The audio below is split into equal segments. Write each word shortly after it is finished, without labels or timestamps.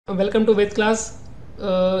Welcome to Vedclass.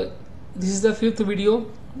 This is the fifth video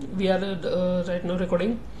we are right now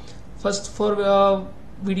recording. First first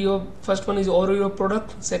one is overview of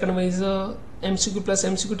product. Second one is MCQ plus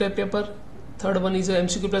MCQ type paper. Third one is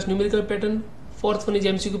MCQ plus numerical pattern. Fourth one is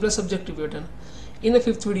MCQ plus subjective pattern. In the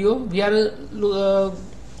fifth video, we are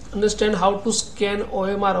understand how to scan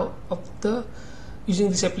OMR of the using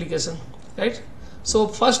this application, right? So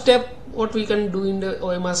first step, what we can do in the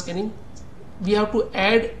OMR scanning, we have to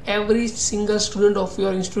add every single student of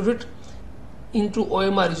your institute into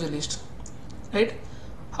OMR user list, right?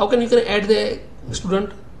 How can you add the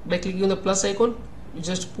student? By clicking on the plus icon, you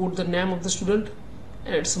just put the name of the student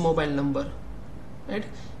and its mobile number, right?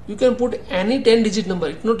 You can put any 10-digit number.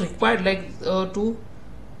 It's not required to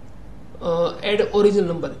add original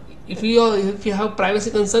number. If you have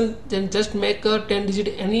privacy concern, then just make a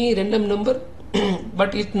 10-digit any random number,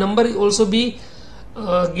 but its number will also be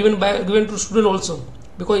given to student also,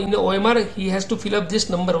 because in the OMR he has to fill up this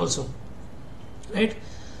number also, right?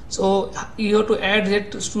 So you have to add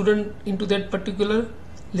that student into that particular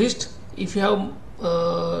list. If you have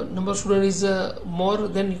number of student is more,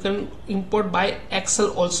 then you can import by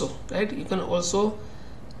Excel also, right? You can also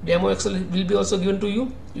demo Excel will be also given to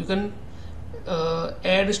you. You can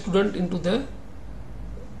add a student into the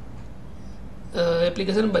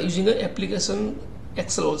application by using a application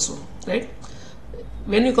Excel also, right?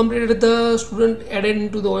 When you completed the student added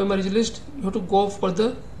into the OMR user list, you have to go for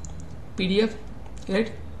the PDF,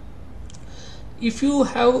 right? If you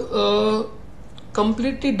have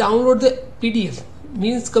completely download the PDF,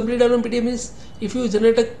 means completely download PDF means if you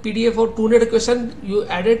generate a PDF for 200 question, you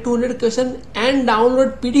added 200 question and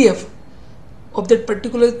download PDF of that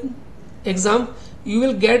particular exam, you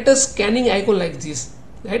will get a scanning icon like this,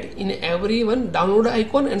 right? In every one, download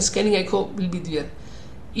icon and scanning icon will be there.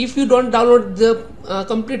 If you don't download the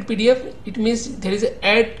complete PDF, it means there is a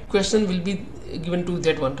add question will be given to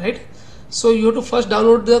that one, right? So you have to first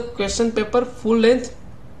download the question paper full length,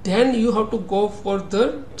 then you have to go for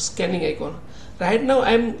the scanning icon. Right now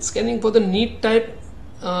I am scanning for the NEET type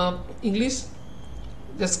English.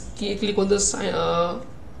 Just click on the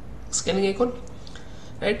scanning icon,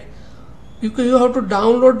 right? You have to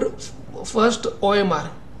download first OMR.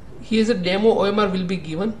 Here is a demo OMR will be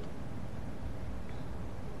given.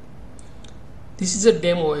 This is a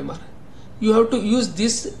demo OMR. You have to use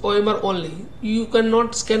this OMR only. You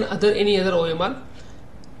cannot scan any other OMR.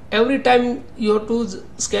 Every time you have to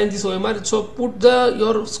scan this OMR, so put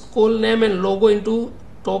your school name and logo into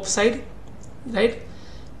top side, right?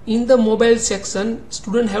 In the mobile section,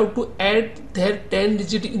 student have to add their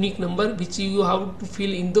 10-digit unique number, which you have to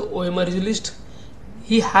fill in the OMR user list.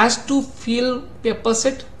 He has to fill paper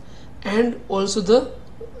set and also the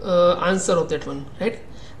answer of that one, right?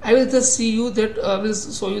 I will just show you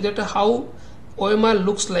that how OMR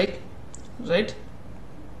looks like, right?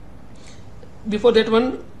 Before that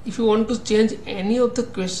one, if you want to change any of the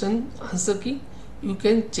question answer key, you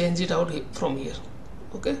can change it out from here,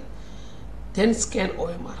 okay? Then scan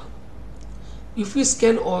OMR. If we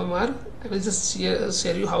scan OMR, I will just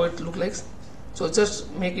share you how it look like. So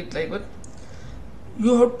just make it like that.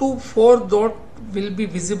 You have to 4 dot will be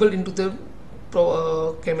visible into the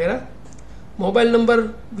camera. Mobile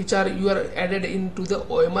number which you are added into the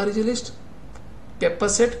OMR user list, paper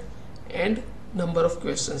set and number of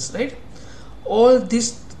questions, right? All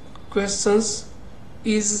these questions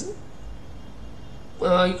is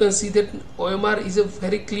you can see that OMR is a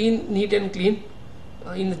very clean, neat and clean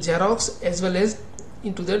in Xerox as well as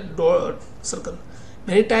into the dot circle.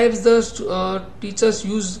 Many times the teachers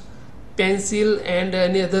use pencil and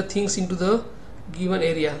any other things into the given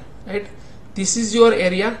area, right? This is your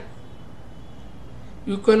area.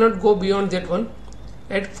 You cannot go beyond that one,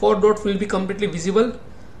 right? 4 dots will be completely visible,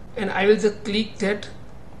 and I will just click that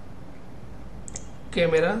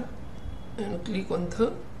camera and click on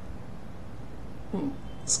the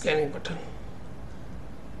scanning button.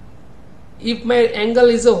 If my angle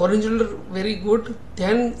is a horizontal very good,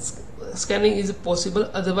 then scanning is possible,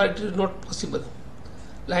 otherwise it is not possible.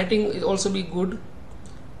 Lighting will also be good,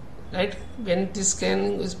 right? When this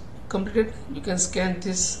scanning is completed, you can scan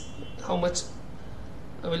this how much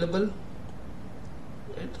available,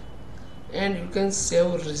 right? And you can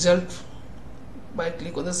save result by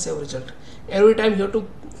click on the save result. Every time you have to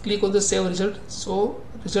click on the save result, so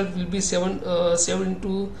result will be saved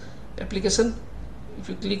into application. If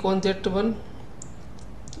you click on that one,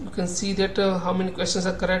 you can see that how many questions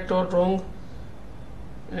are correct or wrong,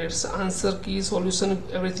 and its answer key, solution,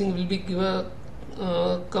 everything will be given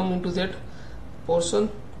come into that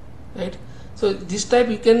portion, right? So this type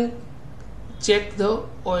you can check the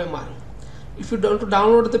OMR. If you want to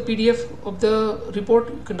download the PDF of the report,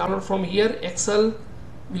 you can download from here. Excel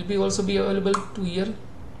will be also be available to here.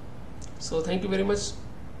 So thank you very much.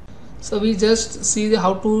 So we just see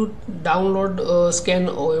how to download scan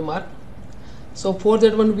OMR. So for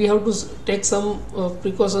that one we have to take some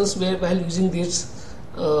precautions while using this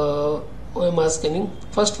OMR scanning.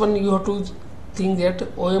 First one, you have to think that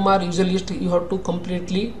OMR user list you have to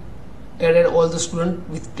completely add all the student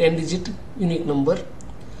with 10-digit unique number.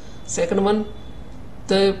 Second one,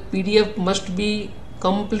 the PDF must be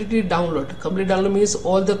completely download. Complete download means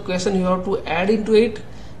all the question you have to add into it,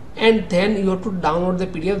 and then you have to download the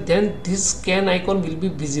PDF, then this scan icon will be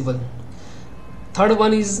visible. Third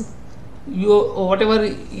one is whatever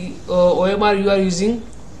OMR you are using,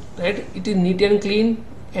 right, it is neat and clean,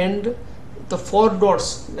 and the 4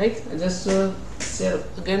 dots, right, I just share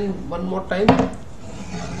again one more time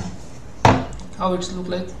how it's look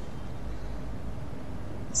like.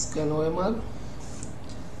 Scan OMR.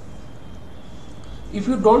 If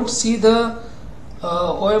you don't see the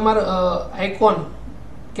OMR icon,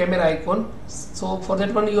 camera icon, so for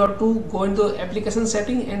that one you have to go into application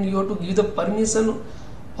setting and you have to give the permission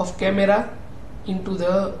of camera into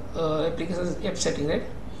the application app setting, right.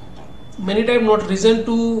 Many times not reason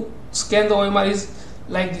to scan the OMR is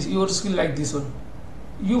like this, your skill like this one.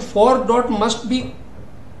 You 4 dot must be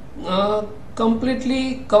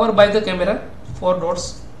completely covered by the camera, 4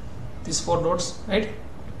 dots, these 4 dots, right,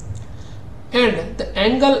 and the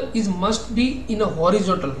angle is must be in a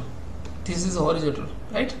horizontal. This is horizontal,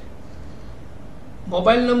 right.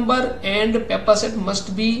 Mobile number and paper set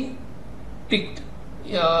must be ticked.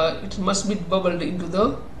 It must be bubbled into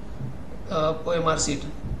the OMR sheet,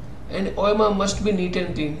 and OMR must be neat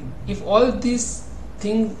and clean. If all these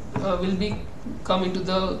things will be come into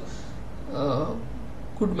the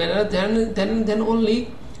good manner, then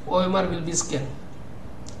only OMR will be scanned.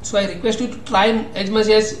 So I request you to try as much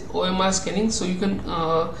as OMR scanning, so you can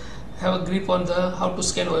have a grip on the how to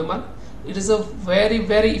scan OMR. It is a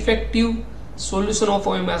very effective solution of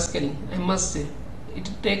OMR scanning, I must say. It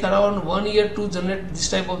take around 1 year to generate this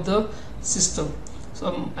type of the system.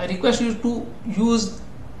 So I request you to use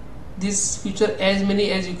this feature as many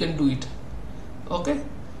as you can do it. Okay,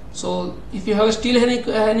 so if you have still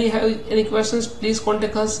any questions, please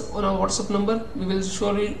contact us on our WhatsApp number. We will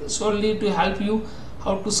surely to help you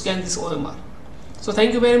how to scan this OMR. So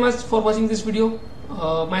thank you very much for watching this video.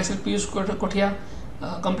 Myself Piyush Kothia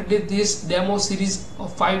completed this demo series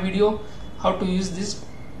of 5 video how to use this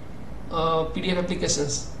PDF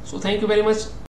applications. So thank you very much.